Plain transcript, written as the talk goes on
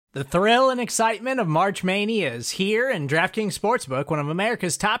The thrill and excitement of March Mania is here, and DraftKings Sportsbook, one of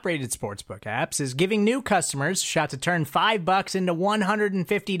America's top-rated sportsbook apps, is giving new customers a shot to turn $5 into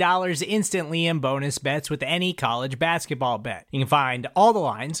 $150 instantly in bonus bets with any college basketball bet. You can find all the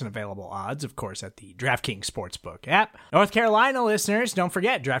lines and available odds, of course, at the DraftKings Sportsbook app. North Carolina listeners, don't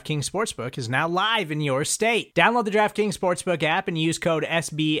forget, DraftKings Sportsbook is now live in your state. Download the DraftKings Sportsbook app and use code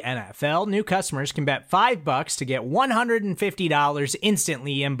SBNFL. New customers can bet $5 to get $150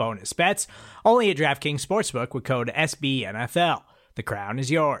 instantly in bonus bets, only at DraftKings Sportsbook with code SBNFL. The crown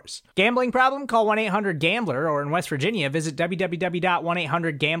is yours. Gambling problem? Call 1-800-GAMBLER, or in West Virginia, visit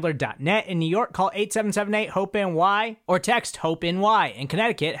www.1800gambler.net. In New York, call 877-8-HOPE-NY or text HOPE-NY. In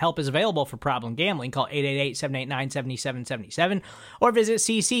Connecticut, help is available for problem gambling. Call 888-789-7777 or visit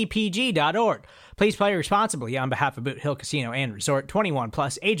ccpg.org. Please play responsibly on behalf of Boot Hill Casino and Resort. 21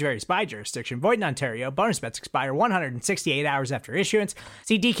 plus, age varies by jurisdiction. Void in Ontario. Bonus bets expire 168 hours after issuance.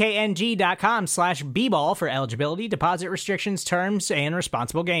 See dkng.com/bball for eligibility, deposit restrictions, terms, and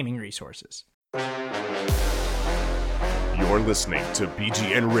responsible gaming resources. You're listening to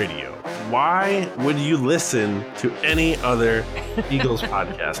BGN Radio. Why would you listen to any other Eagles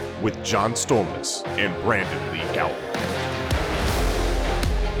podcast? With John Stolnis and Brandon Lee Gowton.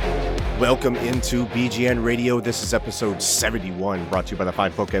 Welcome into BGN Radio. This is episode 71, brought to you by the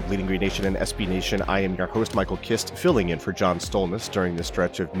fine folk at Bleeding Green Nation and SBNation. I am your host, Michael Kist, filling in for John Stolnis during the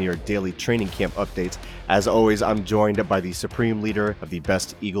stretch of near daily training camp updates. As always, I'm joined by the supreme leader of the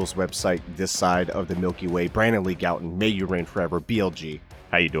best Eagles website this side of the Milky Way, Brandon Lee Gowton. May you reign forever, BLG.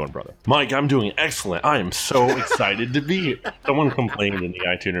 How you doing, brother? Mike, I'm doing excellent. I am so excited to be here. Someone complained in the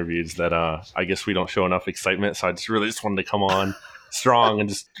iTunes reviews that I guess we don't show enough excitement, so I just wanted to come on strong and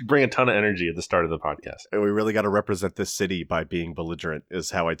just bring a ton of energy at the start of the podcast. And we really got to represent this city by being belligerent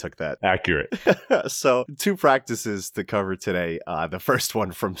is how I took that. Accurate. So 2 practices to cover today. The first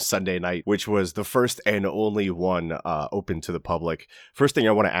one from Sunday night, which was the first and only one open to the public. First thing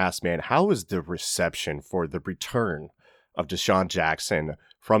I want to ask, man, how was the reception for the return of DeSean Jackson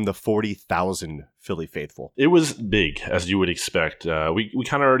from the 40,000 Philly faithful? It was big, as you would expect. We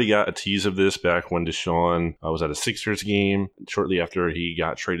kind of already got a tease of this back when DeSean was at a Sixers game shortly after he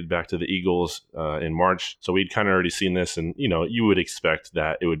got traded back to the Eagles in March. So we'd kind of already seen this, and you would expect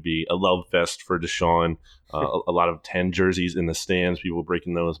that it would be a love fest for DeSean. A lot of 10 jerseys in the stands, people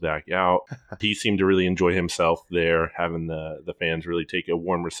breaking those back out. He seemed to really enjoy himself there, having the fans really take a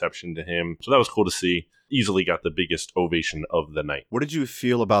warm reception to him. So that was cool to see. Easily got the biggest ovation of the night. What did you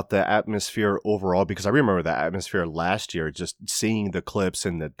feel about the atmosphere overall? Because I remember the atmosphere last year, just seeing the clips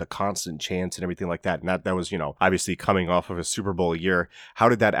and the constant chants and everything like that. And that was, obviously coming off of a Super Bowl year. How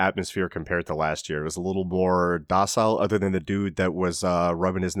did that atmosphere compare to last year? It was a little more docile, other than the dude that was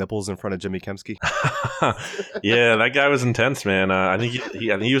rubbing his nipples in front of Jimmy Kempski. Yeah, that guy was intense, man. I think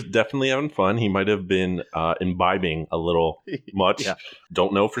he was definitely having fun. He might have been imbibing a little much. Yeah.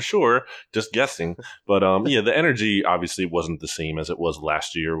 Don't know for sure, just guessing. But the energy obviously wasn't the same as it was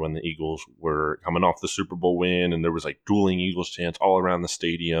last year when the Eagles were coming off the Super Bowl win, and there was like dueling Eagles chants all around the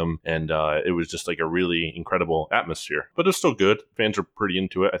stadium, and it was just like a really incredible atmosphere. But it was still good. Fans are pretty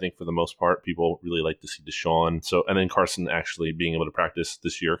into it. I think for the most part, people really like to see DeSean. So, and then Carson actually being able to practice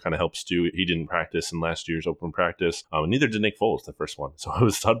this year kind of helps too. He didn't practice in last year's open practice, and neither did Nick Foles the first one. So it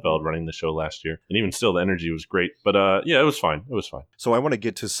was Sudfeld running the show last year, and even still, the energy was great. But it was fine. It was fine. So I want to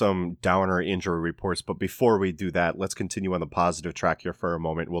get to some downer injury reports, but before we do that, let's continue on the positive track here for a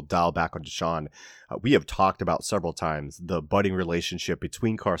moment. We'll dial back on DeSean. We have talked about several times the budding relationship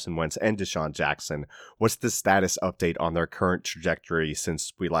between Carson Wentz and DeSean Jackson. What's the status update on their current trajectory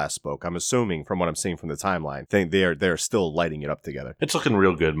since we last spoke? I'm assuming, from what I'm seeing from the timeline, they're still lighting it up together. It's looking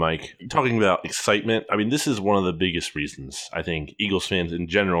real good, Mike. Talking about excitement, I mean, this is one of the biggest reasons I think Eagles fans in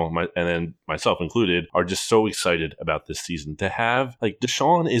general, and then myself included, are just so excited about this season. To have,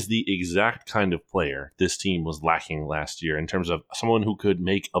 DeSean is the exact kind of player this team was lacking last year in terms of someone who could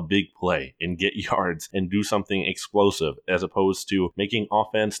make a big play and get yards and do something explosive, as opposed to making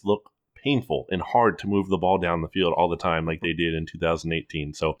offense look painful and hard to move the ball down the field all the time like they did in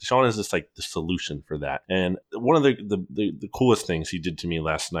 2018. So DeSean is just like the solution for that. And one of the coolest things he did to me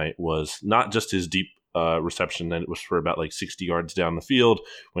last night was not just his deep reception, and it was for about 60 yards down the field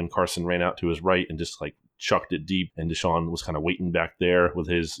when Carson ran out to his right and just chucked it deep, and DeSean was kind of waiting back there with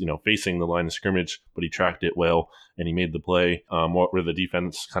his, facing the line of scrimmage, but he tracked it well and he made the play where the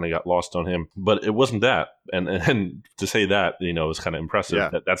defense kind of got lost on him. But it wasn't that. And to say that, is kind of impressive.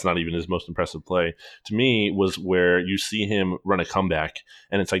 Yeah. That's not even his most impressive play. To me, was where you see him run a comeback,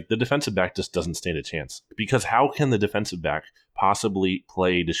 and it's like the defensive back just doesn't stand a chance. Because how can the defensive back possibly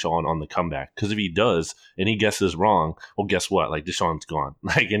play Deshaun on the comeback? Because if he does and he guesses wrong, well, guess what? Like, Deshaun's gone.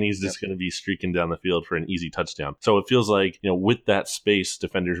 And he's just going to be streaking down the field for an easy touchdown. So it feels like, with that space,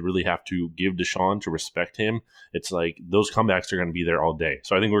 defenders really have to give Deshaun to respect him. It's like those comebacks are going to be there all day.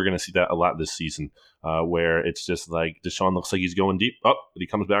 So I think we're going to see that a lot this season. Where it's just like Deshaun looks like he's going deep. But he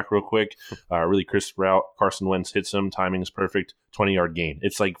comes back real quick. Really crisp route. Carson Wentz hits him. Timing is perfect. 20-yard gain.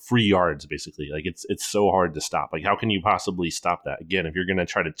 It's like free yards, basically. Like it's so hard to stop. Like, how can you possibly stop that? Again, if you're going to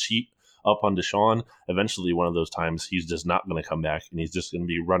try to cheat up on Deshaun, eventually one of those times he's just not going to come back and he's just going to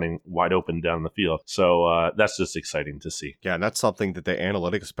be running wide open down the field. So that's just exciting to see. Yeah, and that's something that the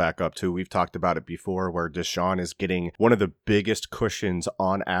analytics back up to. We've talked about it before, where Deshaun is getting one of the biggest cushions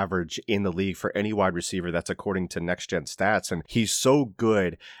on average in the league for any wide receiver. That's according to Next Gen Stats. And he's so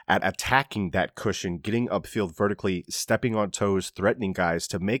good at attacking that cushion, getting upfield vertically, stepping on toes, threatening guys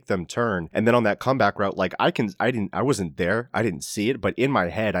to make them turn. And then on that comeback route, like I wasn't there. I didn't see it, but in my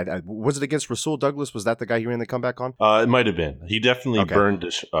head, was it against Rasul Douglas? Was that the guy he ran the comeback on? It might have been. He definitely burned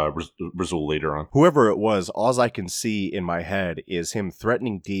Rasul later on. Whoever it was, all I can see in my head is him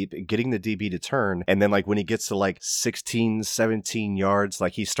threatening deep, getting the DB to turn, and then like when he gets to like 16, 17 yards,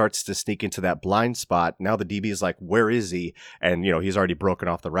 like he starts to sneak into that blind spot. Now the DB is like, where is he? And he's already broken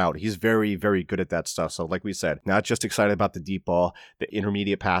off the route. He's very, very good at that stuff. So like we said, not just excited about the deep ball, the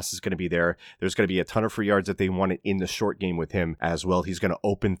intermediate pass is going to be there. There's going to be a ton of free yards that they wanted in the short game with him as well. He's going to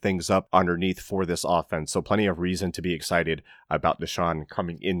open things up underneath for this offense. So plenty of reason to be excited about Deshaun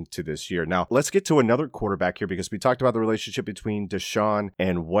coming into this year. Now, let's get to another quarterback here, because we talked about the relationship between Deshaun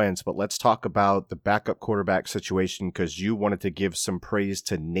and Wentz, but let's talk about the backup quarterback situation, because you wanted to give some praise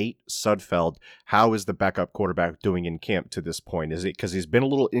to Nate Sudfeld. How is the backup quarterback doing in camp to this point? Is it because he's been a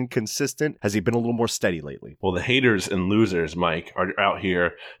little inconsistent? Has he been a little more steady lately? Well, the haters and losers, Mike, are out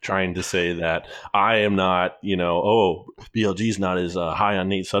here trying to say that I am not, BLG's not as high on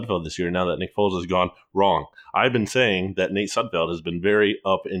Nate Sudfeld this year now that Nick Foles is gone. Wrong. I've been saying that Nate Sudfeld has been very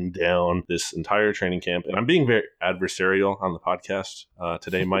up and down this entire training camp, and I'm being very adversarial on the podcast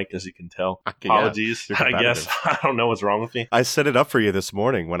today, Mike, as you can tell. Apologies. Yeah, I guess I don't know what's wrong with me. I set it up for you this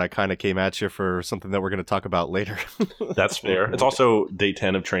morning when I kind of came at you for something that we're going to talk about later. That's fair. It's also day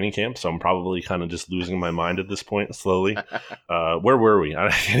 10 of training camp, so I'm probably kind of just losing my mind at this point slowly. Where were we? I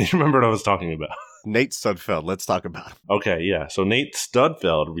can't even remember what I was talking about. Nate Sudfeld. Let's talk about him. Okay, yeah. So Nate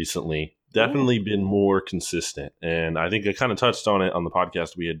Studfeld recently definitely been more consistent. And I think I kind of touched on it on the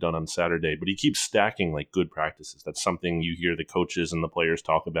podcast we had done on Saturday, but he keeps stacking like good practices. That's something you hear the coaches and the players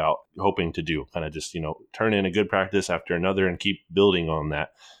talk about hoping to do, kind of just, turn in a good practice after another and keep building on that.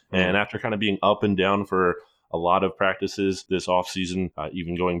 And after kind of being up and down for a lot of practices this offseason,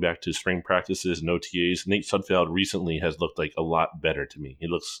 even going back to spring practices and OTAs, Nate Sudfeld recently has looked like a lot better to me. He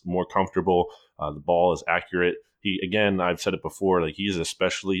looks more comfortable. The ball is accurate. He, again, I've said it before, like he's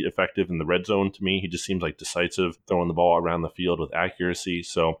especially effective in the red zone to me. He just seems like decisive, throwing the ball around the field with accuracy.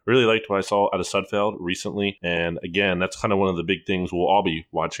 So really liked what I saw out of Sudfeld recently. And again, that's kind of one of the big things we'll all be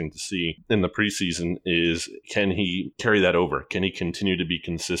watching to see in the preseason is, can he carry that over? Can he continue to be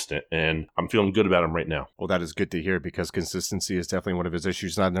consistent? And I'm feeling good about him right now. Well, that is good to hear, because consistency is definitely one of his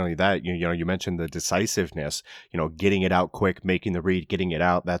issues. Not only that, you mentioned the decisiveness, getting it out quick, making the read, getting it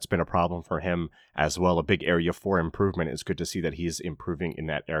out. That's been a problem for him as well. A big area for improvement. It's good to see that he's improving in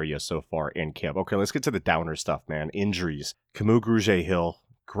that area so far in camp. Okay, let's get to the downer stuff, man. Injuries. Camus Grugier-Hill,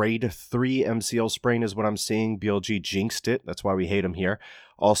 grade 3 MCL sprain is what I'm seeing. BLG jinxed it. That's why we hate him here.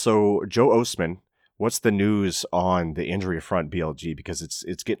 Also, Joe Osman. What's the news on the injury front, BLG? Because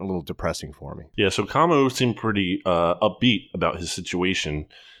it's getting a little depressing for me. Yeah, so Kamo seemed pretty upbeat about his situation.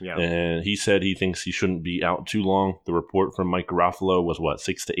 Yeah. And he said he thinks he shouldn't be out too long. The report from Mike Garofalo was,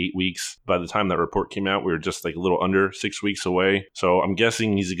 6 to 8 weeks? By the time that report came out, we were just like a little under 6 weeks away. So I'm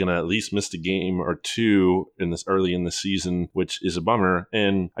guessing he's going to at least miss a game or two early in the season, which is a bummer.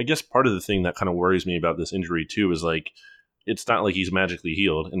 And I guess part of the thing that kind of worries me about this injury too is like, it's not like he's magically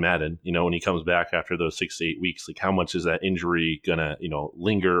healed in Madden, when he comes back after those 6 to 8 weeks, like how much is that injury gonna,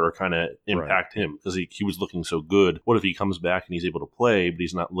 linger or kind of impact him? Because he was looking so good. What if he comes back and he's able to play, but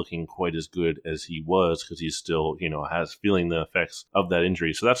he's not looking quite as good as he was because he's still, has feeling the effects of that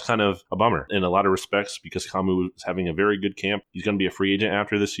injury. So that's kind of a bummer in a lot of respects, because Kamu is having a very good camp. He's going to be a free agent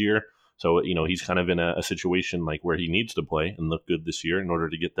after this year. So, he's kind of in a situation like where he needs to play and look good this year in order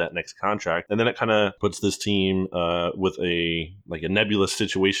to get that next contract. And then it kind of puts this team with a nebulous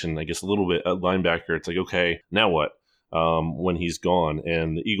situation, I guess, a little bit at linebacker. It's like, okay, now what? when he's gone.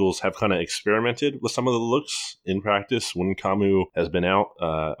 And the Eagles have kind of experimented with some of the looks in practice when Kamu has been out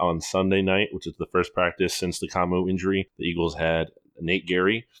on Sunday night, which is the first practice since the Kamu injury. The Eagles had Nate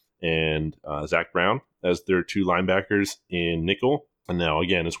Gary and Zach Brown as their two linebackers in nickel. And now,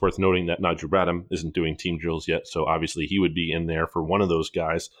 again, it's worth noting that Nigel Bradham isn't doing team drills yet, so obviously he would be in there for one of those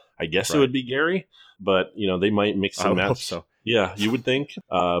guys. I guess It would be Gary, but they might mix and match. I hope so. Yeah, you would think.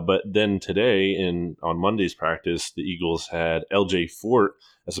 But then today, on Monday's practice, the Eagles had LJ Fort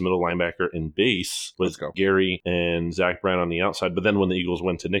as a middle linebacker in base with Gary and Zach Brown on the outside. But then when the Eagles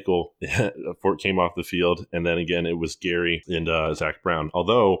went to nickel, Fort came off the field, and then again it was Gary and Zach Brown.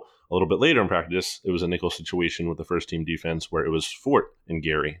 Although a little bit later in practice, it was a nickel situation with the first team defense where it was Fort and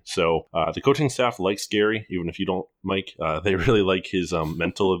Gary. So the coaching staff likes Gary, even if you don't, Mike. They really like his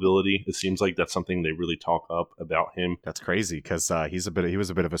mental ability. It seems like that's something they really talk up about him. That's crazy because he was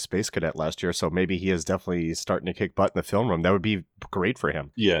a bit of a space cadet last year, so maybe he is definitely starting to kick butt in the film room. That would be great for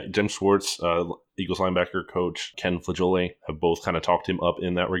him. Yeah, Jim Schwartz, Eagles linebacker coach Ken Flagioli have both kind of talked him up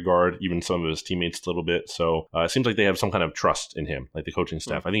in that regard, even some of his teammates a little bit. So it seems like they have some kind of trust in him, like the coaching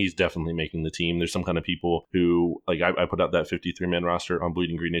staff. I think he's definitely making the team. There's some kind of people who, like I put out that 53-man roster on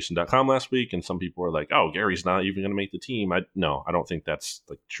bleedinggreennation.com last week, and some people are like, oh, Gary's not even going to make the team. I don't think that's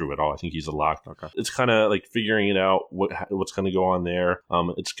like true at all. I think he's a lock. Okay. It's kind of like figuring it out, what's going to go on there.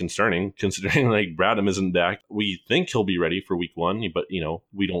 It's concerning considering like Bradham isn't back. We think he'll be ready for week 1, but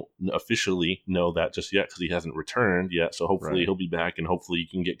we don't officially know that just yet because he hasn't returned yet. So hopefully he'll be back, and hopefully you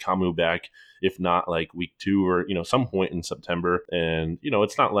can get Kamu back, if not like week 2 or some point in September. And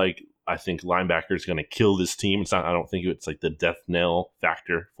it's not like I think linebacker is going to kill this team. I don't think it's like the death knell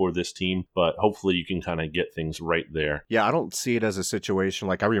factor for this team, but hopefully you can kind of get things right there. Yeah, I don't see it as a situation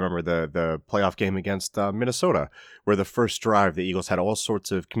like I remember the playoff game against Minnesota, where the first drive, the Eagles had all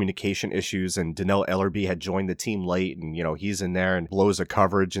sorts of communication issues, and Donnell Ellerbe had joined the team late, and he's in there and blows a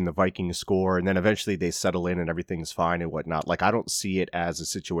coverage and the Vikings score, and then eventually they settle in and everything's fine and whatnot. Like, I don't see it as a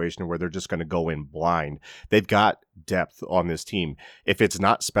situation where they're just going to go in blind. They've got depth on this team. If it's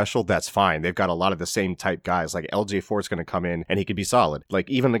not special, that's fine. They've got a lot of the same type guys. Like LJ Fort's going to come in and he could be solid. Like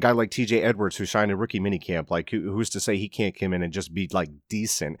even the guy like TJ Edwards who shined in rookie minicamp, like who's to say he can't come in and just be like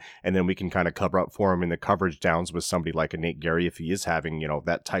decent, and then we can kind of cover up for him in the coverage downs with somebody like a Nate Gary if he is having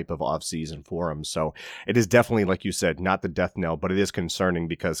that type of offseason for him. So it is definitely, like you said, not the death knell, but it is concerning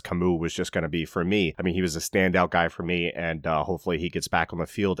because Kamu was just going to be, for me, I mean, he was a standout guy for me, and hopefully he gets back on the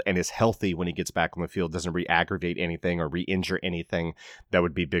field and is healthy when he gets back on the field, doesn't re-aggravate anything or re-injure anything. That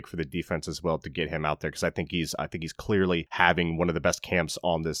would be big for the defense as well to get him out there, because I think he's clearly having one of the best camps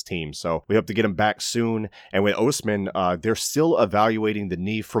on this team. So we hope to get him back soon. And with Osman, they're still evaluating the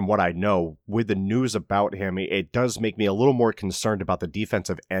knee from what I know. With the news about him, it does make me a little more concerned about the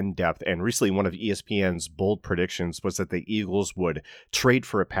defensive end depth. And recently one of ESPN's bold predictions was that the Eagles would trade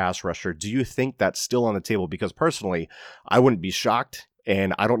for a pass rusher. Do you think that's still on the table? Because personally, I wouldn't be shocked.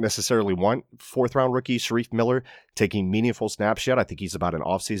 And I don't necessarily want 4th-round rookie Sharif Miller taking meaningful snaps yet. I think he's about an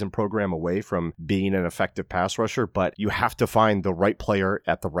offseason program away from being an effective pass rusher, but you have to find the right player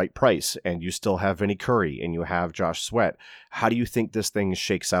at the right price. And you still have Vinny Curry and you have Josh Sweat. How do you think this thing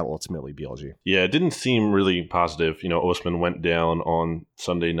shakes out ultimately, BLG? Yeah, it didn't seem really positive. Osman went down on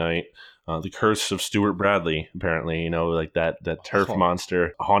Sunday night. The curse of Stuart Bradley, apparently, like that turf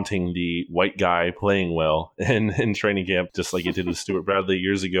monster haunting the white guy playing well in training camp, just like it did with Stuart Bradley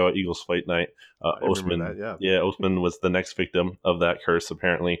years ago at Eagles Fight Night. Osman was the next victim of that curse,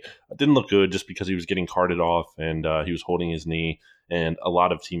 apparently. It didn't look good just because he was getting carted off and he was holding his knee. And a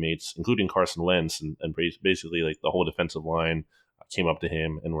lot of teammates, including Carson Wentz and basically like the whole defensive line, came up to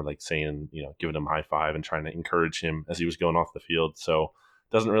him and were like saying, giving him a high five and trying to encourage him as he was going off the field. So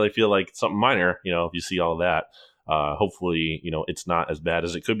doesn't really feel like something minor, if you see all that. Hopefully, it's not as bad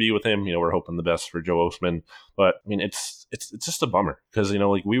as it could be with him. We're hoping the best for Joe Osman. But I mean, it's just a bummer because,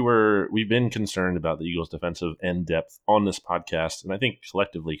 like we've been concerned about the Eagles defensive end depth on this podcast. And I think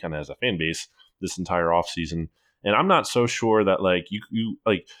collectively kind of as a fan base this entire offseason. And I'm not so sure that like you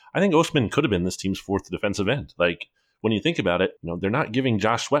I think Osman could have been this team's 4th defensive end. Like, when you think about it, they're not giving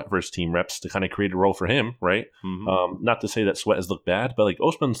Josh Sweat first team reps to kind of create a role for him, right? Mm-hmm. Not to say that Sweat has looked bad, but like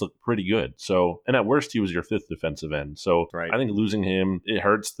Osman's looked pretty good. So, and at worst, he was your 5th defensive end. So I think losing him, it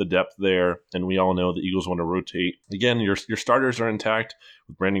hurts the depth there. And we all know the Eagles want to rotate. Again, your starters are intact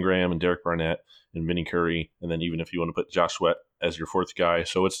with Brandon Graham and Derek Barnett and Vinny Curry. And then even if you want to put Josh Sweat as your 4th guy.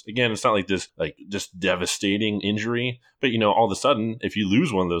 So it's not like this, like just devastating injury, but all of a sudden, if you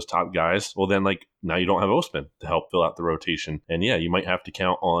lose one of those top guys, well then like now you don't have Osman to help fill out the rotation. And yeah, you might have to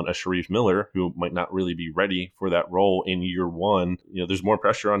count on a Sharif Miller who might not really be ready for that role in year 1. There's more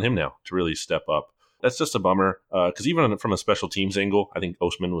pressure on him now to really step up. that's just a bummer. Because even from a special teams angle, I think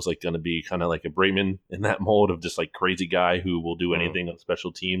Ousmane was like going to be kind of like a Brayman in that mold of just like crazy guy who will do anything on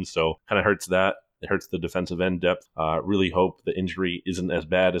special teams. So kind of hurts that. It hurts the defensive end depth. Really hope the injury isn't as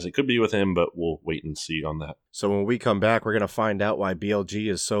bad as it could be with him, but we'll wait and see on that. So when we come back, we're going to find out why BLG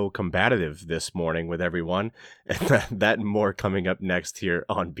is so combative this morning with everyone. And that and more coming up next here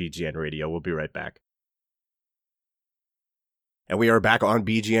on BGN Radio. We'll be right back. And we are back on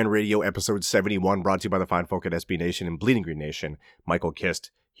BGN Radio, episode 71, brought to you by the fine folk at SBNation and Bleeding Green Nation. Michael Kist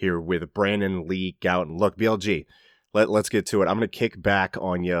here with Brandon Lee Gowton. Look, BLG, let's get to it. I'm going to kick back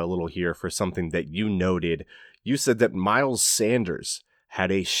on you a little here for something that you noted. You said that Miles Sanders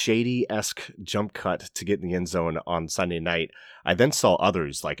had a Shady-esque jump cut to get in the end zone on Sunday night. I then saw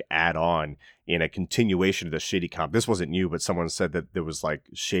others like add on in a continuation of the Shady comp. This wasn't you, but someone said that there was like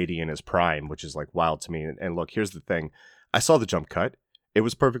Shady in his prime, which is like wild to me. And look, here's the thing. I saw the jump cut. It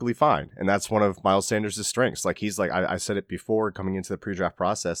was perfectly fine. And that's one of Miles Sanders' strengths. Like he's like, I said it before coming into the pre-draft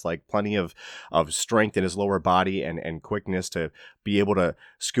process, like plenty of strength in his lower body and quickness to be able to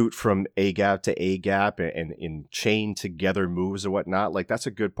scoot from A gap to A gap and in chain together moves or whatnot. Like that's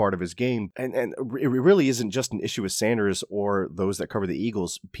a good part of his game. And it really isn't just an issue with Sanders or those that cover the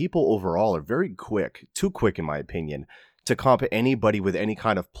Eagles. People overall are very quick, too quick in my opinion, to comp anybody with any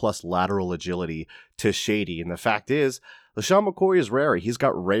kind of plus lateral agility to Shady. And the fact is, LeSean McCoy is rare. He's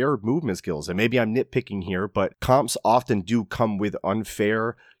got rare movement skills. And maybe I'm nitpicking here, but comps often do come with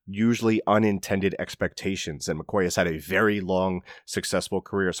unfair, usually unintended expectations. And McCoy has had a very long, successful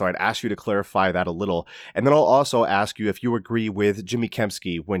career. So I'd ask you to clarify that a little. And then I'll also ask you if you agree with Jimmy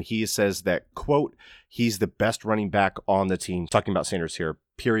Kempski when he says that, quote, he's the best running back on the team. Talking about Sanders here,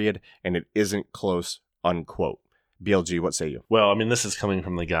 period. And it isn't close, unquote. BLG, what say you? Well, I mean, this is coming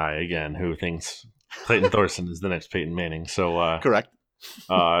from the guy, again, who thinks Clayton Thorson is the next Peyton Manning. So correct.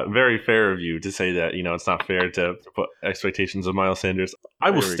 Very fair of you to say that, it's not fair to put expectations of Miles Sanders.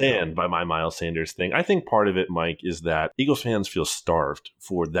 I will stand by my Miles Sanders thing. I think part of it, Mike, is that Eagles fans feel starved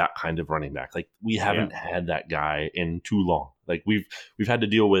for that kind of running back. Like we haven't had that guy in too long. Like we've had to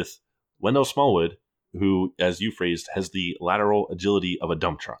deal with Wendell Smallwood, who, as you phrased, has the lateral agility of a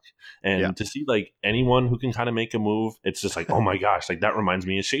dump truck. And to see like anyone who can kind of make a move, it's just like, oh my gosh, like that reminds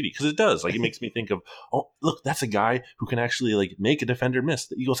me of Shady. Because it does. Like it makes me think of, oh, look, that's a guy who can actually like make a defender miss.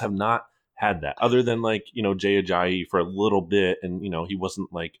 The Eagles have not had that other than like, Jay Ajayi for a little bit. And, he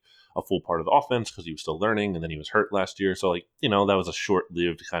wasn't like a full part of the offense because he was still learning and then he was hurt last year. So like, that was a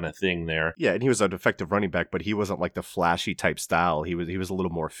short-lived kind of thing there. Yeah, and he was an effective running back, but he wasn't like the flashy type style. He was a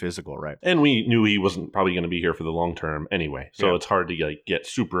little more physical, right? And we knew he wasn't probably going to be here for the long term anyway. So it's hard to get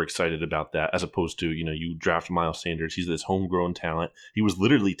super excited about that as opposed to, you draft Miles Sanders. He's this homegrown talent. He was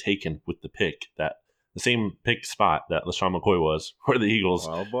literally taken with the pick the same pick spot that LeSean McCoy was for the Eagles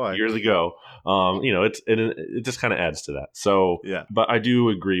years ago. It just kind of adds to that. So, but I do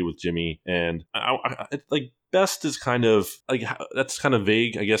agree with Jimmy, and it's like best is kind of like that's kind of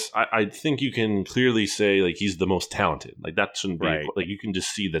vague. I guess I think you can clearly say like he's the most talented. Like that shouldn't be like you can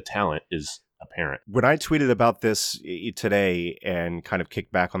just see the talent is apparent. When I tweeted about this today and kind of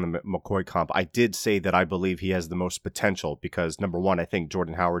kicked back on the McCoy comp, I did say that I believe he has the most potential because number one, I think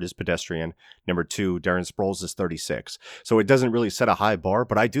Jordan Howard is pedestrian. Number two, Darren Sproles is 36. So it doesn't really set a high bar,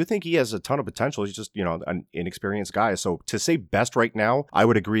 but I do think he has a ton of potential. He's just, an inexperienced guy. So to say best right now, I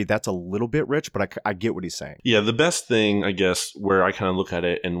would agree that's a little bit rich, but I get what he's saying. Yeah, the best thing, I guess, where I kind of look at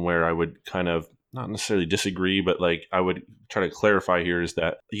it and where I would kind of not necessarily disagree, but like I would try to clarify here is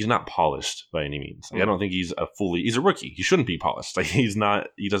that he's not polished by any means. Like, I don't think he's a rookie. He shouldn't be polished. Like he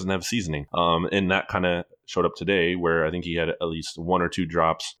doesn't have seasoning. And that kind of showed up today where I think he had at least one or two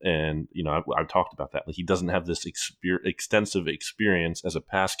drops. And, I've talked about that. Like he doesn't have this extensive experience as a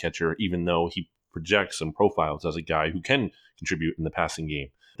pass catcher, even though he projects and profiles as a guy who can contribute in the passing game.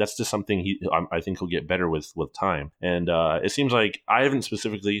 That's just something I think he'll get better with time. And it seems like I haven't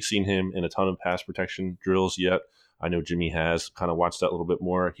specifically seen him in a ton of pass protection drills yet. I know Jimmy has kind of watched that a little bit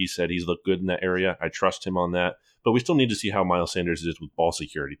more. He said he's looked good in that area. I trust him on that. But we still need to see how Miles Sanders is with ball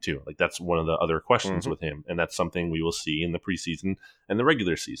security too. Like that's one of the other questions with him. And that's something we will see in the preseason and the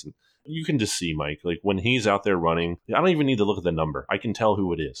regular season. You can just see, Mike, like when he's out there running, I don't even need to look at the number. I can tell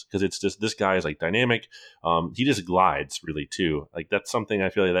who it is because it's just this guy is like dynamic. He just glides really too. Like that's something I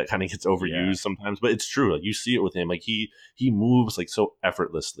feel like that kind of gets overused sometimes, but it's true. Like you see it with him. Like he moves like so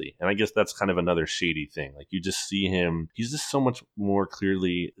effortlessly. And I guess that's kind of another Shady thing. Like you just see him. He's just so much more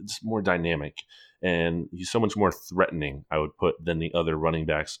clearly, just more dynamic. And he's so much more threatening, I would put, than the other running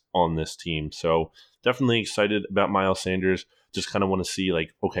backs on this team. So definitely excited about Miles Sanders. Just kind of want to see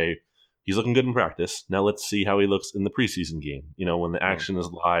like, okay, he's looking good in practice. Now let's see how he looks in the preseason game. When the action is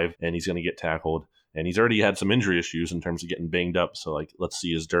live and he's going to get tackled and he's already had some injury issues in terms of getting banged up. So like, let's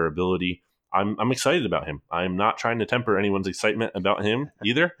see his durability. I'm excited about him. I'm not trying to temper anyone's excitement about him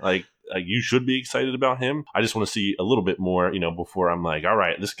either. Like you should be excited about him. I just want to see a little bit more, before I'm like, all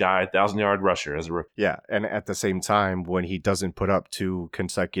right, this guy, 1,000-yard rusher as a rookie. Yeah, and at the same time, when he doesn't put up 2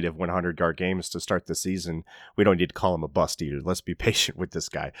 consecutive 100-yard games to start the season, we don't need to call him a bust either. Let's be patient with this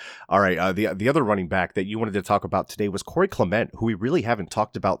guy. All right, the other running back that you wanted to talk about today was Corey Clement, who we really haven't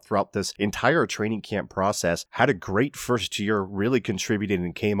talked about throughout this entire training camp process. Had a great first year, really contributed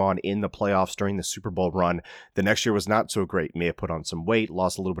and came on in the playoffs during the Super Bowl run. The next year was not so great. May have put on some weight,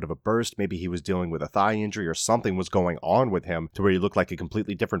 lost a little bit of a burst. Maybe he was dealing with a thigh injury or something was going on with him to where he looked like a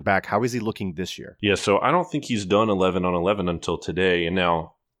completely different back. How is he looking this year? Yeah, so I don't think he's done 11 on 11 until today. And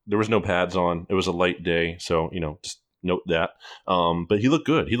now there was no pads on. It was a light day. So, just note that. But he looked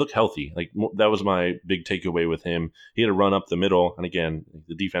good. He looked healthy. Like that was my big takeaway with him. He had to run up the middle. And again,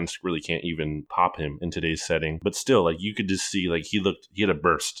 the defense really can't even pop him in today's setting. But still, like you could just see like he had a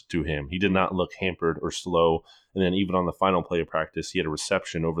burst to him. He did not look hampered or slow. And then even on the final play of practice, he had a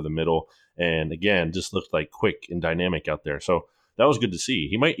reception over the middle. And again, just looked like quick and dynamic out there. So that was good to see.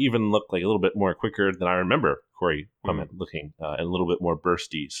 He might even look like a little bit more quicker than I remember Corey Clement looking, and a little bit more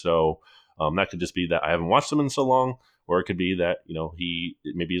bursty. So that could just be that I haven't watched him in so long, or it could be that, he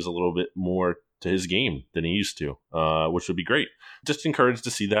maybe is a little bit more to his game than he used to, which would be great. Just encouraged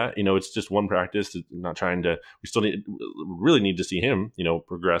to see that. It's just one practice. Not trying to. We still really need to see him,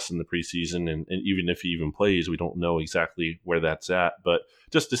 progress in the preseason, and even if he even plays, we don't know exactly where that's at. But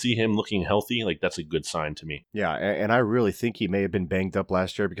just to see him looking healthy, like that's a good sign to me. Yeah, and I really think he may have been banged up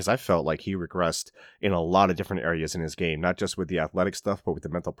last year because I felt like he regressed in a lot of different areas in his game, not just with the athletic stuff, but with the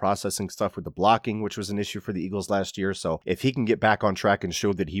mental processing stuff, with the blocking, which was an issue for the Eagles last year. So if he can get back on track and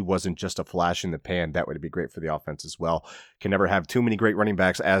show that he wasn't just a flash in the pan, that would be great for the offense as well. Can never have too many great running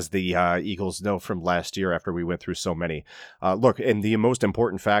backs, as the Eagles know from last year after we went through so many. Look, and the most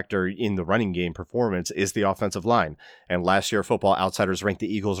important factor in the running game performance is the offensive line. And last year, Football Outsiders ranked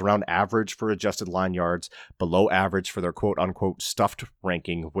the Eagles around average for adjusted line yards, below average for their quote-unquote stuffed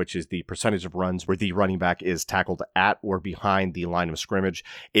ranking, which is the percentage of runs where the running back is tackled at or behind the line of scrimmage.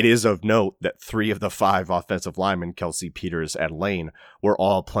 It is of note that 3 of the 5 offensive linemen, Kelsey, Peters, and Lane, were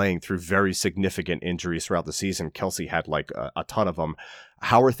all playing through very significant injuries throughout the season. Kelsey had like a ton of them.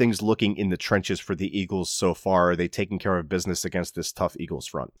 How are things looking in the trenches for the Eagles so far? Are they taking care of business against this tough Eagles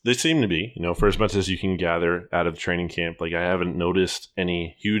front? They seem to be, for as much as you can gather out of training camp. Like I haven't noticed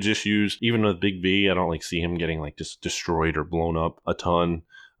any huge issues. Even with Big V, I don't see him getting just destroyed or blown up a ton.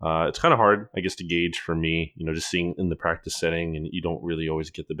 It's kind of hard, I guess, to gauge for me, just seeing in the practice setting, and you don't really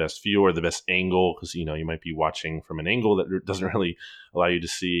always get the best view or the best angle because, you might be watching from an angle that doesn't really allow you to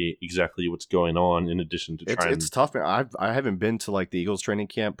see exactly what's going on in addition to trying. It's tough. I haven't been to the Eagles training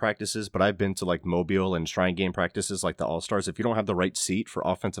camp practices, but I've been to Mobile and Shrine game practices like the All-Stars. If you don't have the right seat for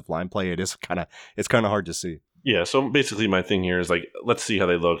offensive line play, it's kind of hard to see. Yeah, so basically my thing here is let's see how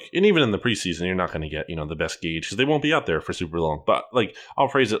they look. And even in the preseason, you're not going to get, the best gauge because they won't be out there for super long. But I'll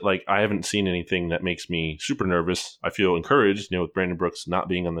phrase it I haven't seen anything that makes me super nervous. I feel encouraged, with Brandon Brooks not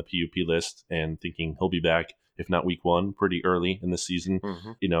being on the PUP list and thinking he'll be back, if not week 1, pretty early in the season,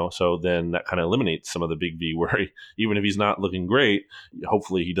 so then that kind of eliminates some of the Big V worry. Even if he's not looking great,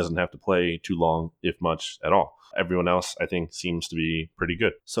 hopefully he doesn't have to play too long, if much at all. Everyone else, I think, seems to be pretty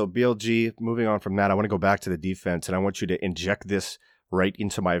good. So BLG, moving on from that, I want to go back to the defense, and I want you to inject this right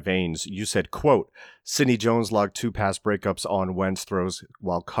into my veins. You said, quote, Sidney Jones logged 2 pass breakups on Wentz throws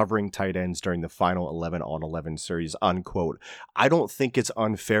while covering tight ends during the final 11 on 11 series, unquote. I don't think it's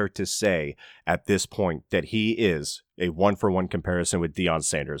unfair to say at this point that he is a 1-for-1 comparison with Deion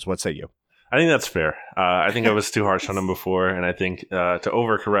Sanders. What say you? I think that's fair. I think I was too harsh on him before, and I think to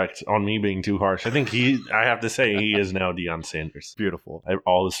overcorrect on me being too harsh, I think I have to say he is now Deion Sanders. Beautiful.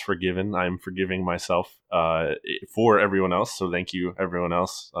 All is forgiven. I'm forgiving myself for everyone else, so thank you, everyone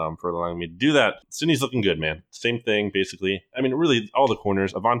else, for allowing me to do that. Sydney's looking good, man. Same thing, basically. I mean, really, all the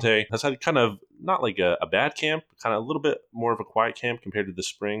corners. Avante has had kind of, not a bad camp, kind of a little bit more of a quiet camp compared to the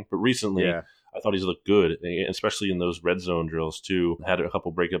spring, but recently... Yeah. I thought he's looked good, especially in those red zone drills too. Had a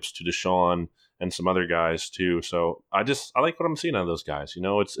couple breakups to Deshaun and some other guys too. So I like what I'm seeing out of those guys.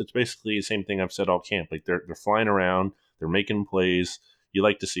 It's basically the same thing I've said all camp. They're flying around, they're making plays. you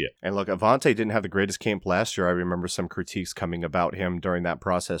like to see it. And look, Avante didn't have the greatest camp last year. I remember some critiques coming about him during that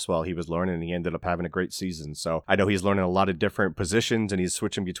process while he was learning, and he ended up having a great season. So I know he's learning a lot of different positions, and he's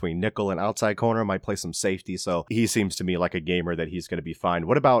switching between nickel and outside corner, might play some safety. So he seems to me like a gamer that he's going to be fine.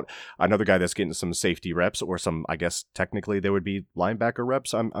 What about another guy that's getting some safety reps, or some, I guess technically they would be linebacker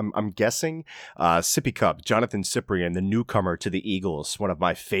reps? I'm guessing Sippy Cup, Jonathan Cyprien, the newcomer to the Eagles, one of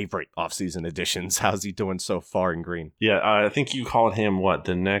my favorite offseason additions. How's he doing so far in green? Yeah, I think you called him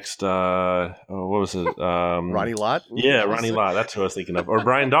the next what was it? Ronnie Lott? Yeah, Ronnie Lott. That's who I was thinking of. Or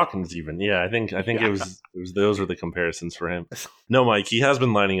Brian Dawkins even. Yeah, I think it was those were the comparisons for him. No, Mike, he has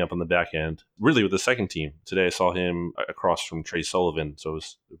been lining up on the back end, really with the second team. Today I saw him across from Trey Sullivan. So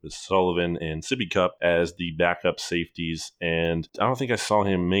it was Sullivan and Sippy Cup as the backup safeties. And I don't think I saw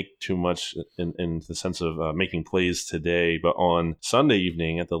him make too much in the sense of making plays today. But on Sunday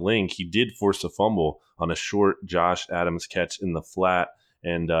evening at the Link, he did force a fumble on a short Josh Adams catch in the flat.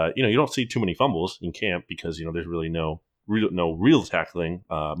 And, you don't see too many fumbles in camp because, there's really no real tackling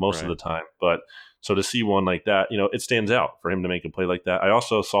most of the time. But so to see one like that, it stands out for him to make a play like that. I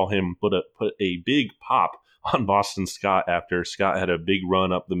also saw him put a big pop on Boston Scott after Scott had a big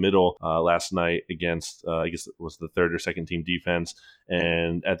run up the middle last night against, I guess it was the third or second team defense.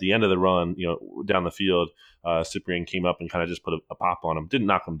 And at the end of the run, down the field, Cyprien came up and kind of just put a pop on him. Didn't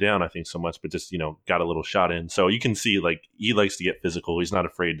knock him down, I think, so much, but just, got a little shot in. So you can see, he likes to get physical. He's not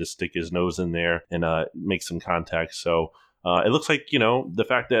afraid to stick his nose in there and make some contact. So it looks like, the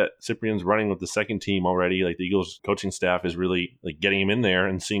fact that Cyprien's running with the second team already, the Eagles coaching staff is really getting him in there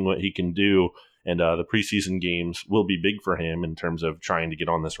and seeing what he can do. And the preseason games will be big for him in terms of trying to get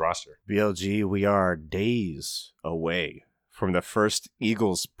on this roster. BLG, we are days away from the first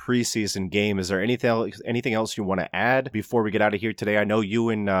Eagles preseason game. Is there anything else you want to add before we get out of here today? I know you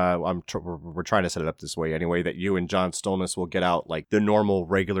and we're trying to set it up this way anyway, that you and John Stolness will get out the normal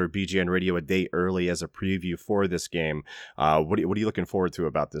regular BGN radio a day early as a preview for this game. What are you looking forward to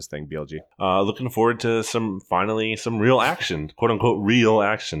about this thing, BLG? Looking forward to some real action, quote unquote real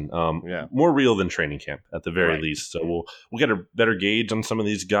action. More real than training camp at the very least. So we'll get a better gauge on some of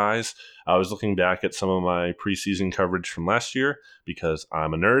these guys. I was looking back at some of my preseason coverage from last year because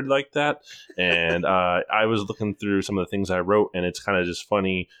I'm a nerd like that. And I was looking through some of the things I wrote, and it's kind of just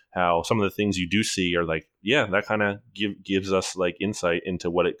funny how some of the things you do see are that kind of gives us insight into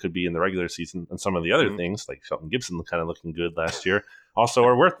what it could be in the regular season. And some of the other things, like Shelton Gibson kind of looking good last year, also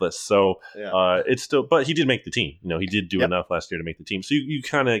are worthless. So it's still, but he did make the team. He did do enough last year to make the team. So you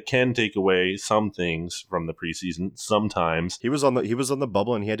kind of can take away some things from the preseason. Sometimes he was on the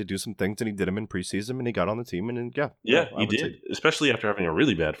bubble, and he had to do some things, and he did them in preseason, and he got on the team, and he did, especially after having a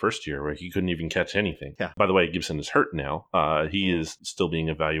really bad first year where he couldn't even catch anything. Yeah. By the way, Gibson is hurt now. He is still being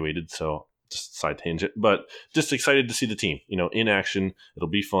evaluated. So just side tangent, but just excited to see the team, in action. It'll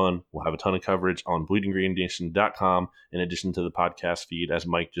be fun. We'll have a ton of coverage on bleedinggreennation.com in addition to the podcast feed, as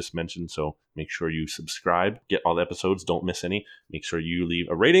Mike just mentioned. So make sure you subscribe, get all the episodes, don't miss any. Make sure you leave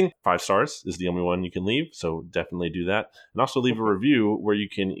a rating. 5 stars is the only one you can leave. So definitely do that. And also leave a review where you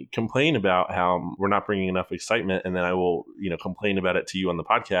can complain about how we're not bringing enough excitement. And then I will, complain about it to you on the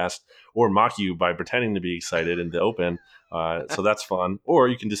podcast, or mock you by pretending to be excited in the open. So that's fun. Or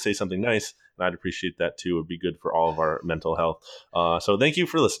you can just say something nice, and I'd appreciate that too. It would be good for all of our mental health. So thank you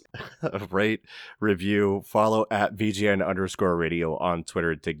for listening. Rate, review, follow at BGN_radio on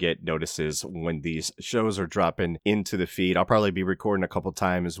Twitter to get notices when these shows are dropping into the feed. I'll probably be recording a couple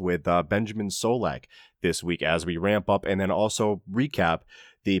times with Benjamin Solak this week as we ramp up, and then also recap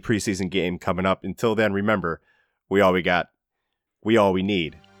the preseason game coming up. Until then, remember, we all we got, we all we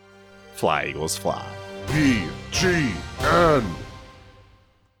need. Fly, Eagles, fly. BGN.